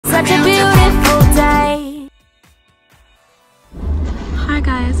such a beautiful day. Hi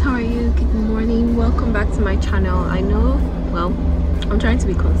guys, how are you? Good morning, welcome back to my channel. I know, well, I'm trying to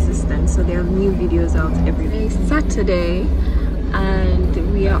be consistent, so there are new videos out every day. It's Saturday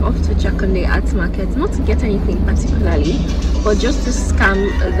and we are off to Jakande Art Market, not to get anything particularly, but just to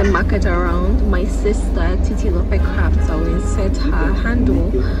scam the market around. My sister Titi Lope Crafts, I will insert her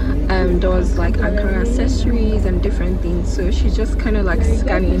handle, does like Ankara accessories and different things, so she's just kind of like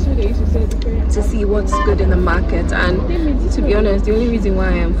scanning to see what's good in the market. And to be honest, the only reason why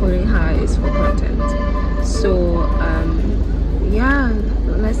I am following her is for content. So yeah,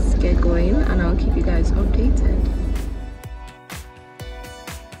 let's get going and I'll keep you guys updated.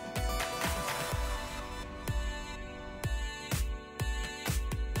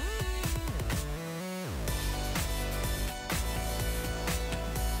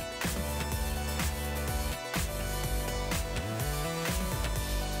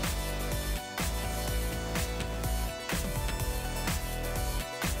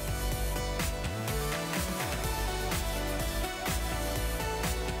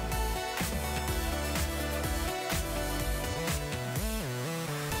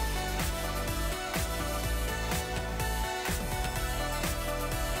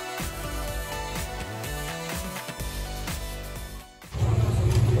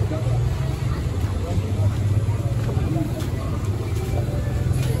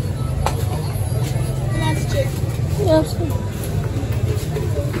 Yes.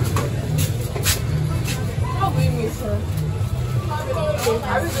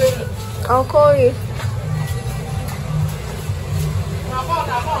 I'll call you.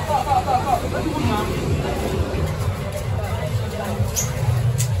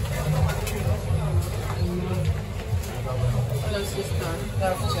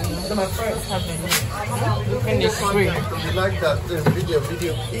 My friends have you like that? Video,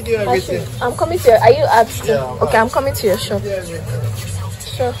 everything. I'm coming to your, are you at? Yeah, okay, I'm coming to your shop.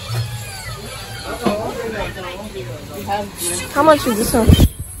 Sure. How much is this one?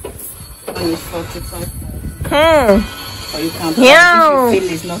 It's 45. Hmm. Or you can Yeah. if you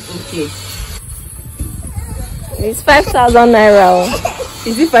feel it's not okay. It's 5,000 naira.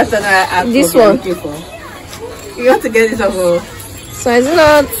 Is it 5,000 naira? This one. You want to get this over? So is it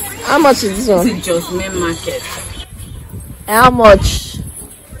not? How much is this one? This is just main market. How much?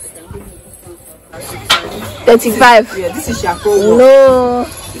 35. Yeah, this is charcoal work. No.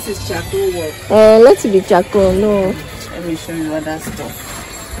 This is charcoal work. Let it be charcoal. No. Let me show you other stuff.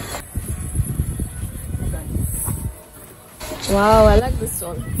 Wow, I like this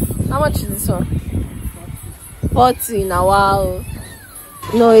one. How much is this one? 40 now. Wow.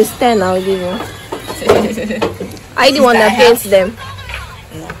 No, it's 10. I'll give you. I the one that paints them.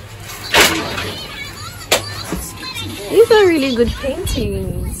 These are really good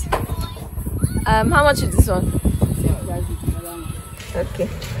paintings. How much is this one? Okay,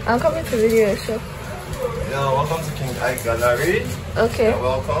 I'm coming to video your shop. Yeah, welcome to King Ike Gallery. Okay. You're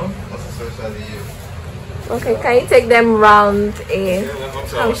welcome. Also socially. Okay, can you take them round a? Welcome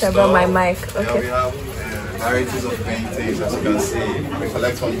to I our wish I brought my store. mic. Yeah, Okay. we have varieties of paintings, as you can see. We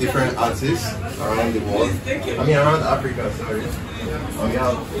collect from different artists around the world. I mean, around Africa, sorry. And we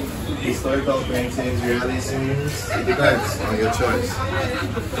have historical paintings, realisms. It depends on your choice.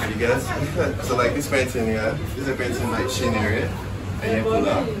 You get? So, like this painting here, this is a painting by Chinere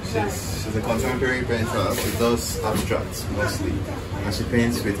Enyekula. She's a contemporary painter. She does abstract mostly, and she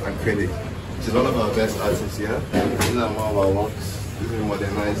paints with acrylic. She's one of our best artists here. These are one of our works. This is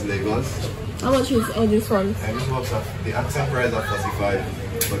modernized Lagos. How much is all this one? And these works are, the accent price are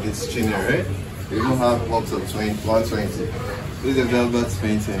 45, but it's Chinere. We even have works of 120. This is a velvet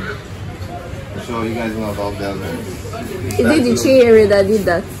painting. I'm sure you guys know about velvet. Is it the Chinyere that did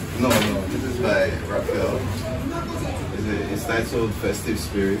that? No, this is by Raphael. It's titled Festive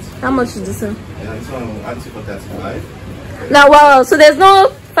Spirit. How much is this one? Yeah, this one actually for 35. Now, wow, so there's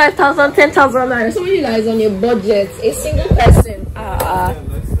no 5,000, 10,000 naira. Somebody that is on a budget, a single person.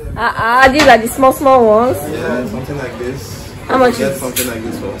 These are the small ones. Yeah, something like this. How much get is something like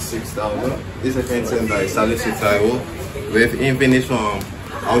this for 6,000. This is a painting by Salisu Taiwo with him finished from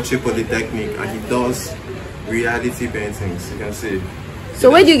Auchi Polytechnic, and he does reality paintings. You can see. So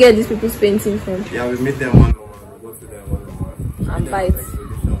where do you get these people's painting from? Yeah, we meet them one-on-one. We go to them one-on-one. And buy it.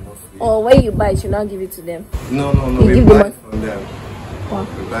 Or when you buy it, you now give it to them. No. You We give buy them it from them. Wow.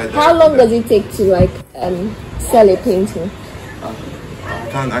 We buy them How from long them. does it take to like sell a painting?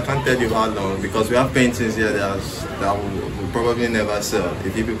 I can't tell you how long, because we have paintings here that will probably never sell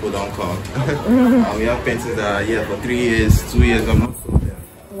if you people don't come. And we have paintings that are here for 3 years, 2 years, I'm not sold there.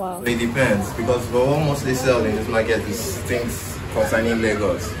 Wow. So it depends, because what mostly sell in this market is things concerning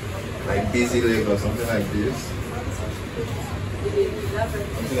Lagos. like busy Lagos, something like this.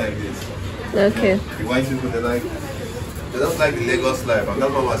 Something like this. Okay. The white people, they don't like the Lagos life, and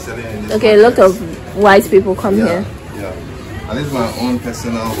that's what we're selling in this Okay, market. a lot of white people come here. Yeah. And this is my own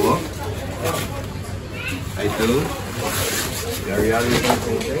personal work. I do. The reality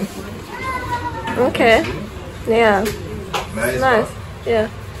painting. Okay. Yeah. Nice. Yeah.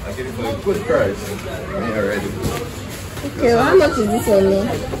 I give it for a good price. When you're ready. Okay, well, how much is this one now?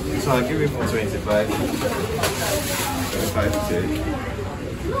 This one I give it for 25. 25 to take.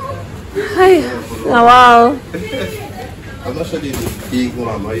 Hi. Oh, wow. I'm not sure this is big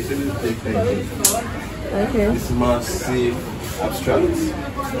one, but you see this big thing. Okay. This massive abstract.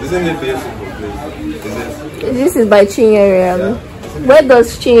 Isn't it beautiful, please? Is it? This is by Chinyere. Where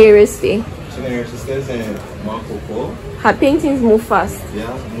does Chinyere stay? She stays in Marco. Her paintings move fast.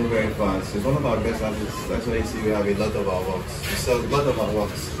 Yeah, move very fast. It's one of our best artists. That's why you see we have a lot of our works. We sell a lot of our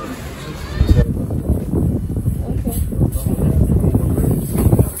works.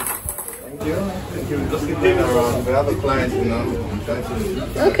 Thank you. Thank you. Just keep going around. We have a client, you know.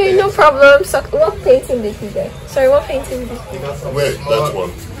 Okay, no problem. So, what painting did you get? Sorry, what painting did you get? Wait, that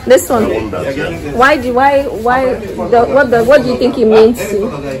one. This one. I want that, yeah. What do you think it means to?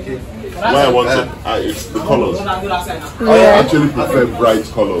 Why I want it, it's the colors. I actually prefer bright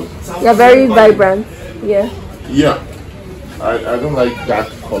colors. They're very vibrant. Yeah. Yeah. I don't like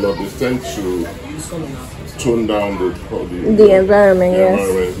dark colors. They tend to tone down the environment, yes.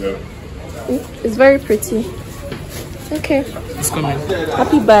 Yeah. It's very pretty. Okay. It's coming.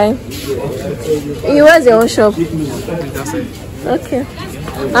 Happy buy. You where's your own shop? Okay.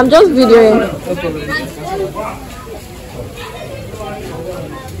 I'm just videoing.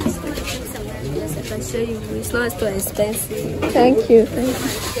 I can show you. It's not too expensive. Thank you. Thank you.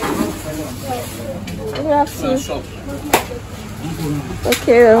 Good afternoon.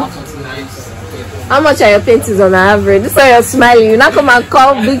 Okay. How much are your paintings on average? This one you're smiling. You not come and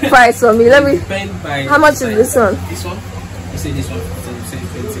call big price for me. Let me. How much is this one? This one? You say this one?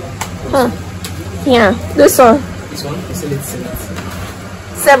 Huh. Yeah. This one. This one? You say it's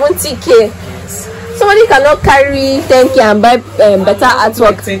 70K. Somebody cannot carry 10K and buy better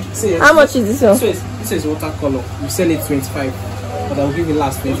artwork. How much is this one? This is watercolor. You sell it 25, but I'll give you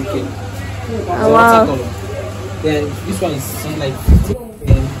last 20K. Oh, wow. Watercolor. Then this one is something like 50.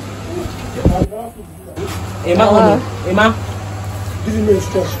 Emma, wow. Emma.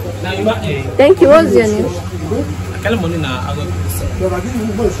 Now Emma. Thank you. What's your name? I can't money now. I got this.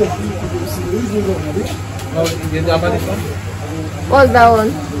 What's that one?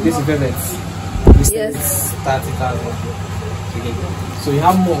 This is velvet. Yes. 30,000. So you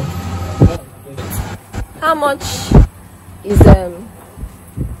have more. How much is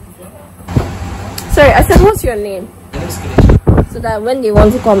Sorry, I said what's your name? So that when they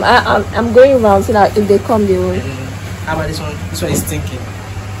want to come, I'm going around so that if they come they will. How about this one? This one is thinking.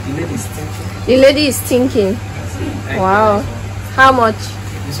 The lady is thinking. The lady is thinking. Wow. How much?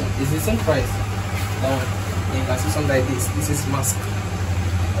 This one is the same price. That one. You can see something like this. This is mask.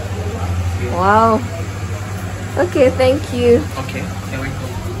 Wow. Okay, thank you. Okay, you're welcome.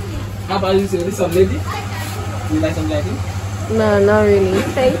 How about this one lady? You like something like this? No, not really.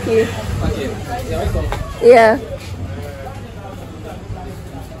 Thank you. Okay, you're welcome. Yeah.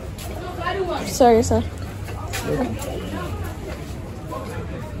 Sorry, sir.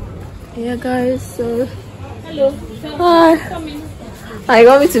 Yeah, guys. So. Hello. Hi. I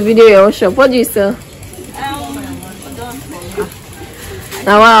want me to video your own shop. What do you sell?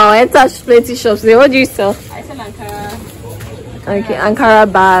 Now, wow, I touched plenty shops there. What do you sell? I sell Ankara. Okay, Ankara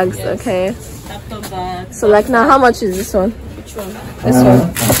bags. Yes. Okay. Laptop bags. So, like, now, how much is this one? Which one? This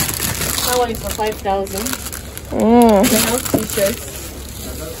one. That one is for 5,000. Mm. The house t-shirts.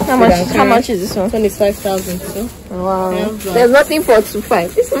 How much is this one? This one is 5,000 too. Wow. There's nothing for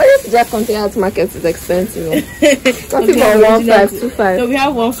 2.5. This JAKANDE art market is expensive. Nothing for 1.525. No, we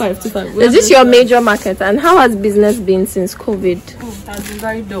have 1.525. Is this your major market? And how has business been since COVID? It has been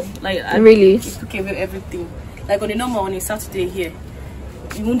very dope. Like Really? It took away everything. Like on the normal, on a Saturday here,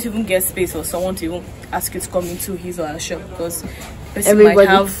 you won't even get space for someone to even ask you to come into his or her shop because everybody might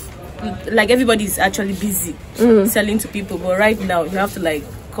have, like, everybody's actually busy selling to people. But right now, you have to like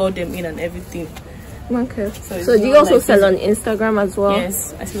call them in and everything. Okay. So do you also sell on Instagram as well?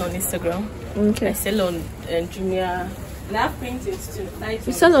 Yes, I sell on Instagram. Okay. I sell on Jumia. And I have paintings too.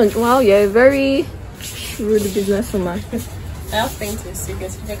 You sell on, wow, you're a very shrewd businesswoman. I have paintings, so you can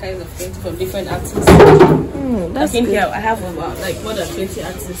see different kinds of paintings from different artists. That's in good. here, I have about like more than 20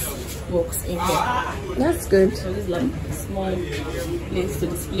 artists' works in here. That's good. So this is like a small place to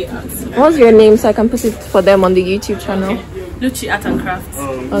display art. What's your name so I can put it for them on the YouTube channel? Okay. Lucci Art and Crafts.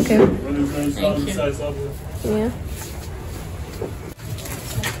 Okay. Thank you. Yeah.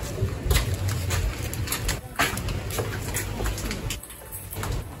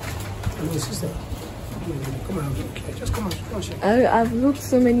 I've looked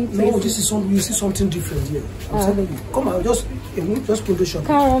so many places. No, this is something. You see something different here. I'm telling you. Come on, just put the shop.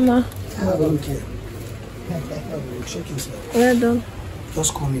 Karama. I don't care. Check yourself. Well done.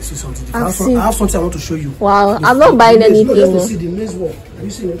 Just come and see something different. I have something I want to show you. Wow, I'm not buying anything. No, just see the maze work. Have you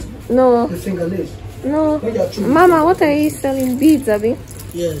seen it? No. The fingernails. No. Mama, what are you selling? Beads, Abby?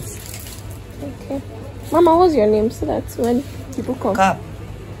 Yes. Okay. Mama, what's your name so that when people come? Cap.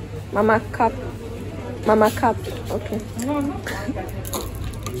 Mama Cap. Mama Cap. Okay.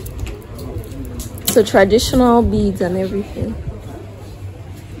 So traditional beads and everything.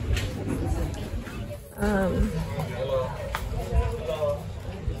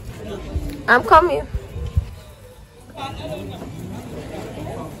 I'm coming.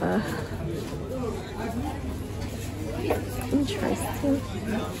 Interesting.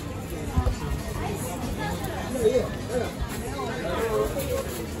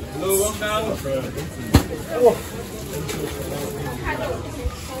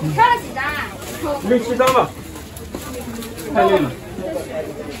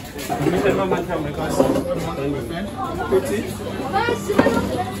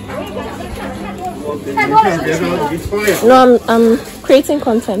 No, I'm creating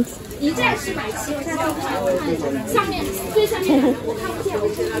content.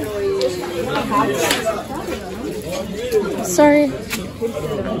 Sorry.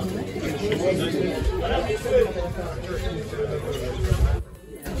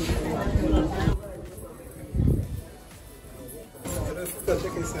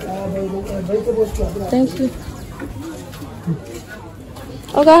 Thank you.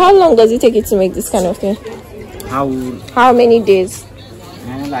 Okay, how long does it take you to make this kind of thing? How many days?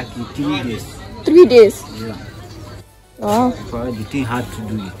 Like 3 days. 3 days? Yeah. Wow. For the thing hard to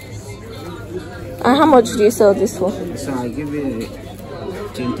do it. And how much do you sell this for? So I give it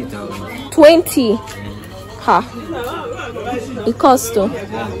 20,000. 20? Ha. It costs too.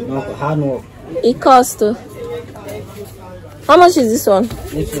 No, hard work. It costs too. How much is this one?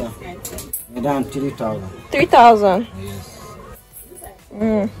 This one. Around 3,000. 3,000.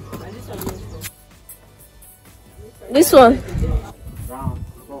 This one? Around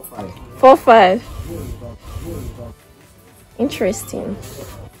 4,500. 4,500. Interesting.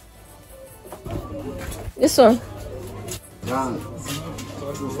 This one? Around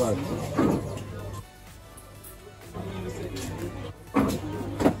 2,500.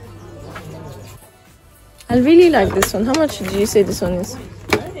 I really like this one. How much did you say this one is?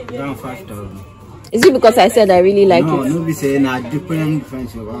 Around 5,000. Is it because I said I really like no, it? No, be saying different.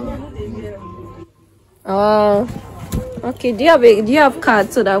 Oh, okay. Do you have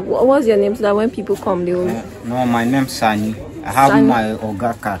cards so that what's your name so that when people come they will? No, my name's Sani. I have Sani. my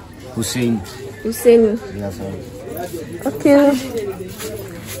Oga card. Hussein. Hussein. Yes, sir. Okay.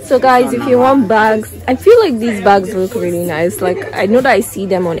 So guys, if you want bags, I feel like these bags look really nice. Like I know that I see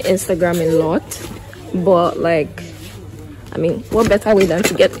them on Instagram a lot, but like, I mean, what better way than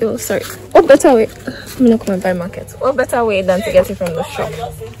to get it? Oh, sorry. What better way? I'm not coming by market. What better way than to get it from the shop?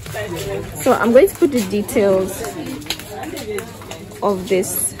 So I'm going to put the details of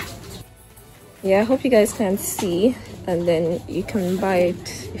this. Yeah, I hope you guys can see, and then you can buy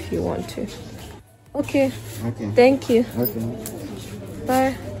it if you want to. Okay. Okay. Thank you. Okay.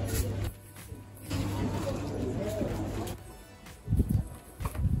 Bye.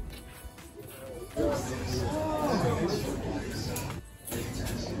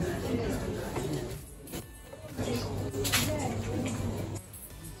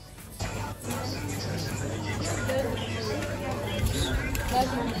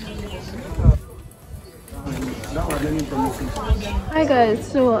 Hi guys,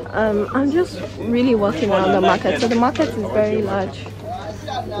 so I'm just really walking around the market. So the market is very large.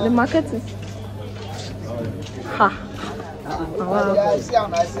 The market is wow.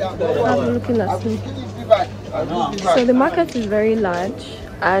 I'm looking at me. So the market is very large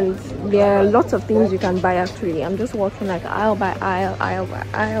and there are lots of things you can buy actually. I'm just walking like aisle by aisle, aisle by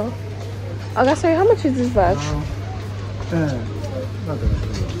aisle. Okay, sorry, how much is this bag?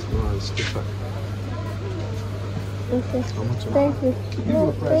 Okay. Thank you.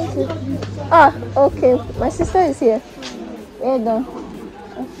 No, thank you. Ah, okay. My sister is here. Well done.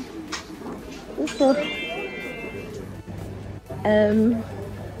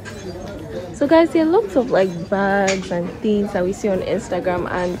 So guys, there are lots of like bags and things that we see on Instagram,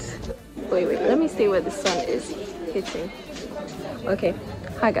 and wait, let me stay where the sun is hitting. Okay.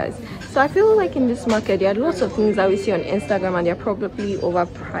 Hi guys, So I feel like in this market there are lots of things that we see on Instagram and they're probably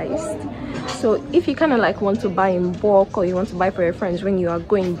overpriced. So if you kind of like want to buy in bulk, or you want to buy for your friends when you are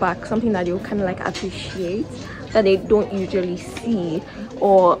going back, something that you'll kind of like appreciate that they don't usually see,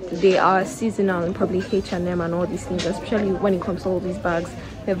 or they are seasonal and probably H&M and all these things, especially when it comes to all these bags,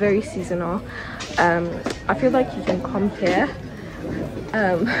 they're very seasonal. I feel like you can compare.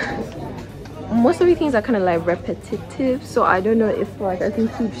 Most of the things are kind of like repetitive, so I don't know if like I can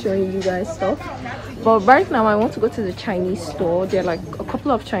keep showing you guys stuff. But right now I want to go to the Chinese store. There are like a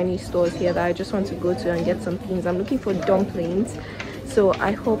couple of Chinese stores here that I just want to go to and get some things. I'm looking for dumplings, so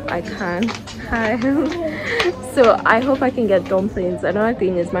I hope I can. So I hope I can get dumplings. Another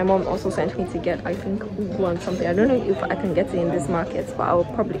thing is my mom also sent me to get, I think, ugu and something. I don't know if I can get it in this market, but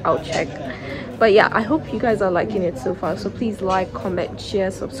I'll check. But yeah, I hope you guys are liking it so far. So please like, comment,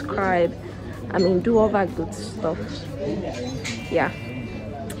 share, subscribe. I mean, do all that good stuff. Yeah.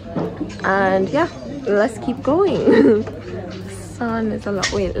 And yeah, let's keep going. Sun is a lot.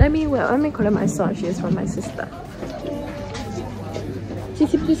 Wait, let me collect my sun shades from my sister.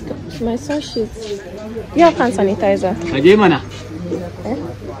 Titi, please come. My sun shades. You have hand sanitizer. Eh?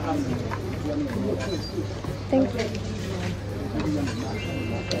 Thank you.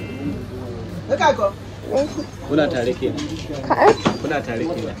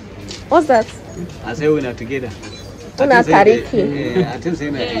 What's that? I say we're not together. Una tariki.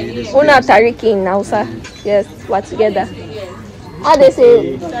 Una tariki in Hausa. Yes, we're together. How they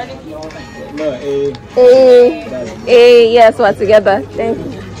say? No, Yes, we're together. Thank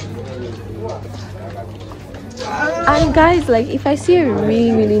you. And guys, like if I see a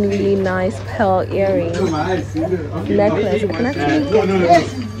really nice pearl earring necklace, I can actually get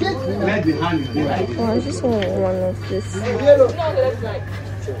it. Oh, I just want one of this.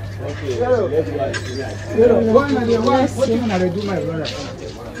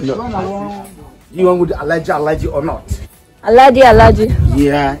 No. You want with allergy or not? Allergy.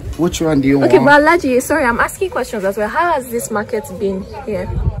 Yeah. Which one do you want? Okay, but allergy. Sorry, I'm asking questions as well. How has this market been here?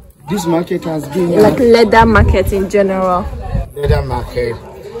 This market has been like leather market in general. Leather market.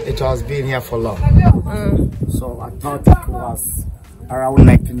 It has been here for long. So I thought it was around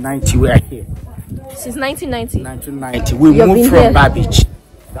 1990 we are here. Since 1990. 1990. We moved from Babbage.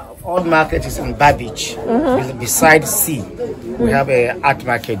 The old market is in Babbage. It's beside sea. We have a art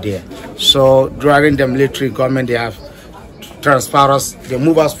market there. So during the military government, they have transferred us. They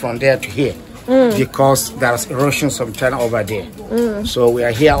move us from there to here because there's erosion sometime over there. So we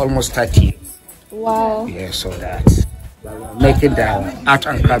are here almost 30 years. Wow. Yeah, so that making the art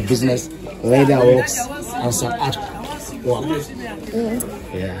and craft business, leather works, and some art work.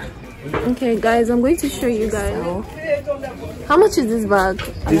 Yeah. Okay, guys, I'm going to show you guys. How much is this bag?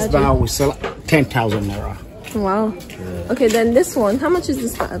 This bag we sell 10,000 naira. Wow. Yeah. Okay, then this one. How much is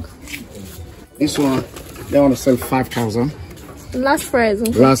this bag? This one, they want to sell 5,000. Last price.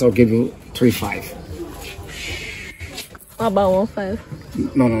 Okay. Last, I'll give you 3,500. How about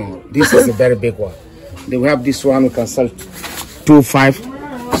 1,500? No. This is a very big one. Then we have this one. We can sell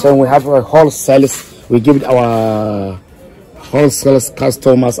 2,500. So we have a wholesale. We give it our wholesale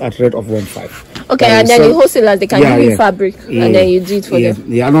customers at rate of 1,500. Okay, and then the wholesalers, they can give you fabric and then you do it for them.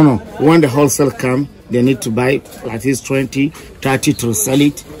 Yeah, I don't know. When the wholesale come, they need to buy like this 20, 30 to sell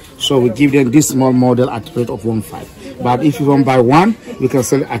it. So we give them this small model at rate of 1,500. But if you want to buy one, we can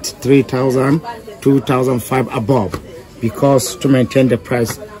sell it at 3,000, 2,500 above, because to maintain the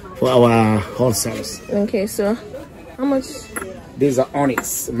price for our wholesalers. Okay, so how much? These are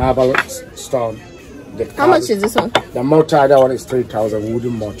onyx, marble stone. How much is this one? The mortar, that one is 3,000,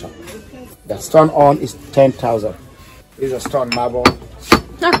 wooden mortar. The stone on is 10,000. This is a stone marble.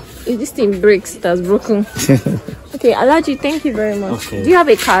 If this thing breaks, it has broken. Okay, Alaji, thank you very much. Okay. Do you have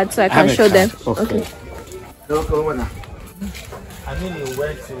a card so I can show them? Okay.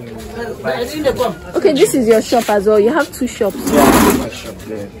 Okay, this is your shop as well. You have two shops. Yeah, my shop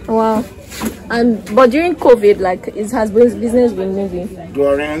there. Wow. But during COVID, like, has business been moving?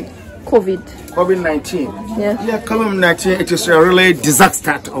 During COVID-19. Yeah, COVID-19, it is a really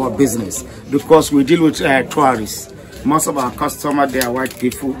disaster to our business because we deal with tourists. Most of our customers, they are white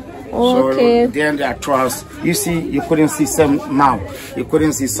people. Okay. So then they are tourists. You see, you couldn't see some now. You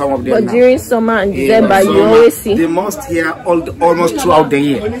couldn't see some of them but now. During summer and December, you always see. The most here almost throughout the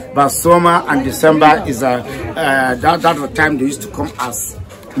year. But summer and December is that's the time they used to come as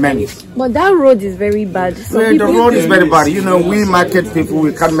many. But that road is very bad. The road is very bad. You know, we market people,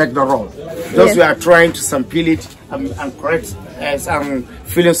 we can't make the road. Just we are trying to sample it and correct some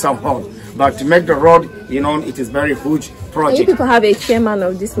filling some holes. But to make the road, you know, it is very huge project. You people have a chairman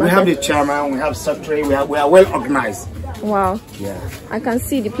of this market. We have the chairman, we have secretary, we are well organized. Wow. Yeah. I can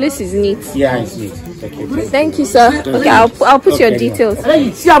see the place is neat. Yeah, it's neat. Okay, thank you, sir. Okay, I'll put your details.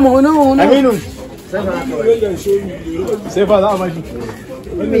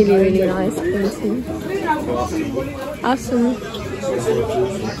 Really, really nice painting. Awesome.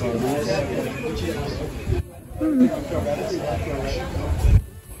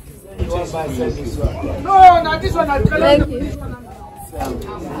 No, this one. Thank you.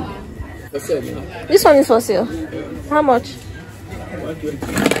 This one is for sale. How much?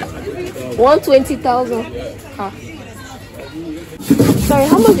 120,000. Ah. Sorry,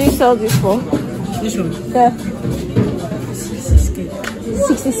 how much do you sell this for? This one? Yeah.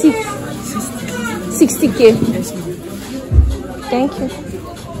 66. 60K. Thank you.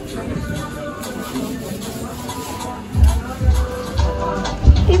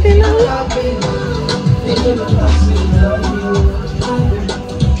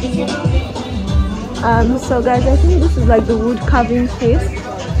 So guys, I think this is like the wood carving place.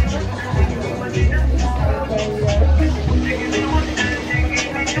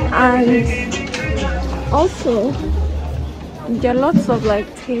 And also there are lots of like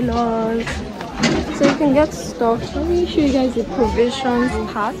tailors, so you can get stuff. Let me show you guys the provisions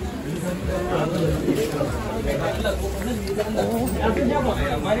part.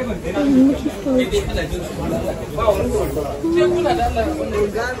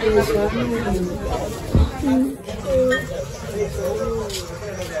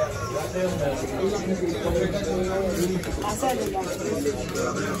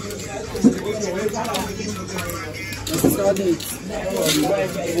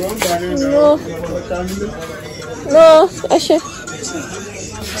 No, Ashe.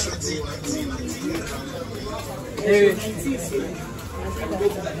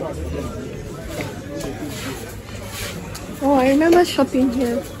 Oh, I remember shopping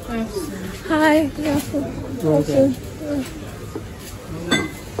here. Hi. Okay.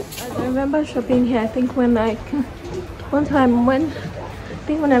 I remember shopping here. I think when I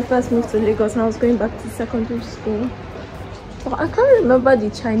first moved to Lagos and I was going back to secondary school. But I can't remember the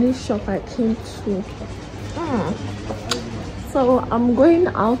Chinese shop I came to. So I'm going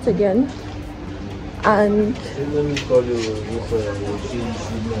out again, and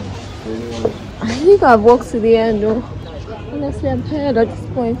I think I've walked to the end though. Honestly, I'm tired at this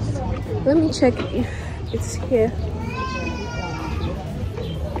point. Let me check if it's here.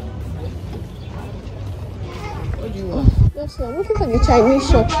 Yes, I'm looking for the Chinese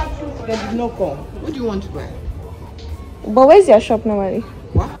shop. They did not come. What do you want to buy? But where's your shop normally?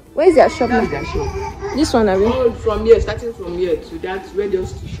 What? Where's your shop now? Their shop. This one, Abi? Oh, from here, starting from here to that where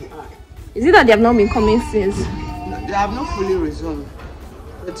those tissue are. Is it that they have not been coming since? No, they have not fully resumed.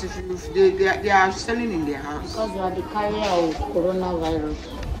 But if they are selling in their house. Because they are the carrier of coronavirus.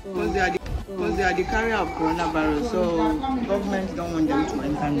 Because they are the carrier of coronavirus, so government don't want them to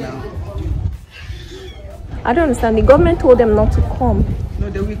enter now. I don't understand. The government told them not to come. No,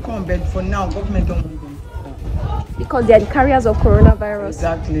 they will come, but for now, government don't want them to come. Because they are the carriers of coronavirus.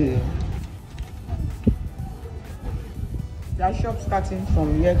 Exactly. Their shop starting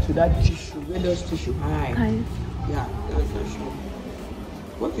from here to that tissue, where those tissue high. Yeah, that's their shop.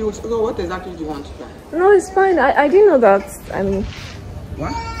 What exactly do you want to buy? No, it's fine. I didn't know that. I mean,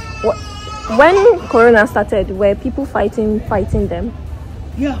 what? When Corona started, were people fighting them?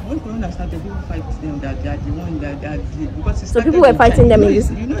 Yeah, when Corona started, people fight them that they are the one that because it so people were fighting them in this.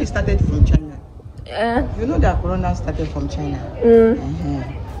 You know, it started from China. You know that Corona started from China.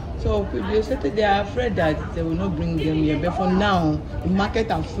 So they are afraid that they will not bring them here. But for now, the market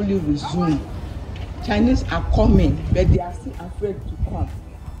are fully resumed. Chinese are coming, but they are still afraid to come.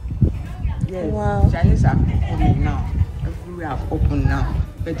 Yes, wow. Chinese are coming now. Everywhere have opened now,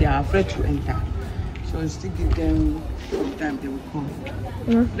 but they are afraid to enter. So still give them time, they will come.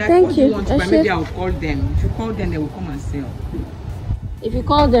 Like thank you. Maybe I'll call them. If you call them, they will come and sell. If you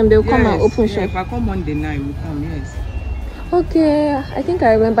call them, they'll come and open shop. If I come Monday night, will come. Yes. Okay, I think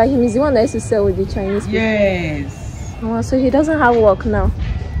I remember him. He's the one that used to sell with the Chinese people. Yes. Oh, so he doesn't have work now.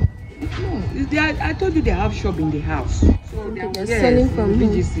 No, I told you they have shop in the house. So they're selling from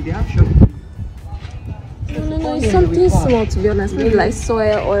BGC. They have shop. No, it's something small, to be honest. Maybe like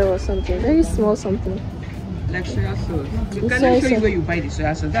soya oil or something. Very small something. Like soya sauce. Can I show you where you buy the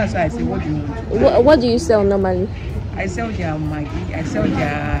soya sauce? That's why I say, what do you want? What do you sell normally? I sell their Maggi. I sell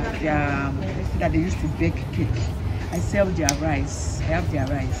their that they used to bake cake. I sell their rice. I have their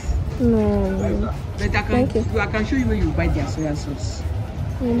rice. No. But I can show you where you buy their soya sauce.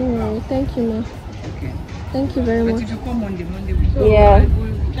 No, don't worry. Thank you, ma. Okay. Thank you very much. But if you come Monday we go. Yeah.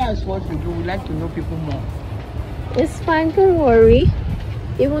 That's what we do. We like to know people more. It's fine. Don't worry.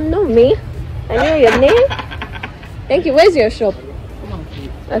 You won't know me. I know your name. Thank you. Where's your shop?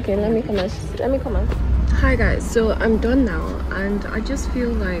 Okay, let me come on. Hi guys, so I'm done now, and I just feel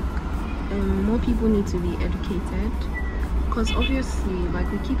like more people need to be educated, because obviously, like,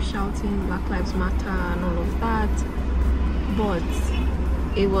 we keep shouting Black Lives Matter and all of that, but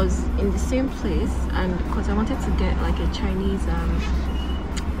it was in the same place, and because I wanted to get like a Chinese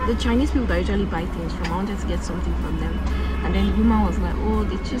the Chinese people that usually buy things from, I wanted to get something from them, and then the woman was like, oh,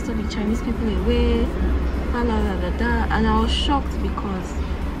 they chased all the Chinese people away, blah, blah, blah, blah, blah. And I was shocked because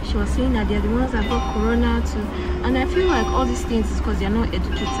she was saying that they're the ones that brought corona to, and I feel like all these things is because they're not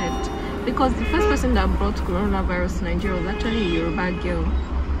educated, because the first person that brought coronavirus to Nigeria was actually a Yoruba girl,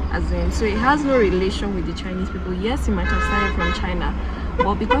 as in, so it has no relation with the Chinese people. Yes, it might have started from China,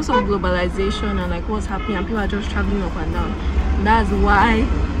 but because of globalization and like what's happening, and people are just traveling up and down, that's why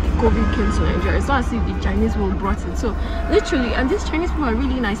COVID came to Nigeria. It's not as if the Chinese people brought it. So literally, and these Chinese people are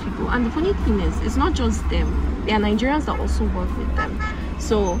really nice people, and the funny thing is, it's not just them, there are Nigerians that also work with them.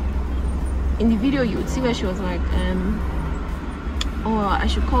 So in the video you would see where she was like, oh, I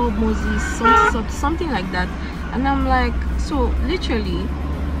should call Moses, something like that, and I'm like, so literally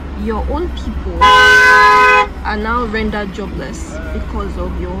your own people are now rendered jobless because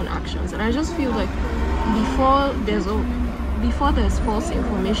of your own actions. And I just feel like before there's false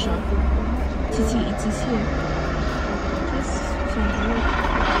information, Titi, it is here.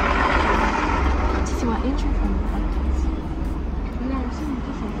 Titi, we're entering from the back.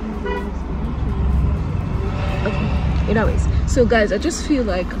 Okay, anyways, so guys, I just feel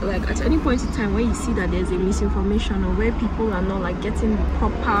like at any point in time when you see that there's a misinformation, or where people are not like getting the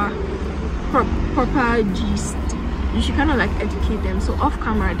proper gist, you should kind of like educate them. So off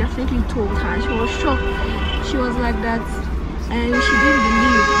camera, I definitely told her. She was shocked. She was like that, and she didn't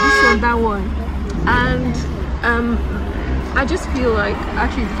believe this or that one. And I just feel like,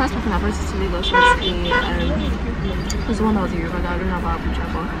 actually the first person I brought to Lagos was the one that was in Yoruba. I don't know about Abuja,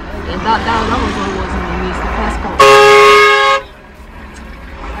 but that was what was in the news. The first call.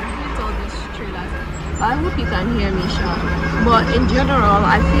 All these trailers. I hope you can hear me, Sha. But in general,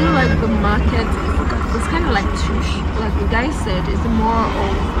 I feel like the market is kind of like tush. Like the guy said, it's more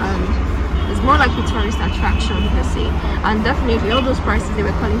of it's more like a tourist attraction per se. And definitely all those prices they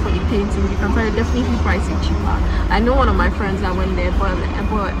were calling for the paintings, you can definitely price it cheaper. I know one of my friends that went there bought an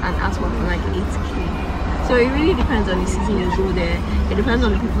artwork for like 8K. So it really depends on the season you go there. It depends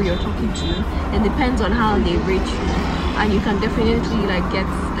on the people you're talking to. It depends on how they rate you. And you can definitely like get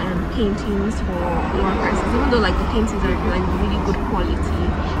paintings for lower prices, even though like the paintings are like really good quality.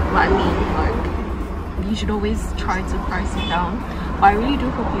 But I mean, like, you should always try to price it down. But I really do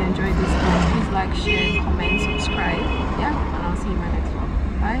hope you enjoyed this video. Please like, share, comment, subscribe. Yeah.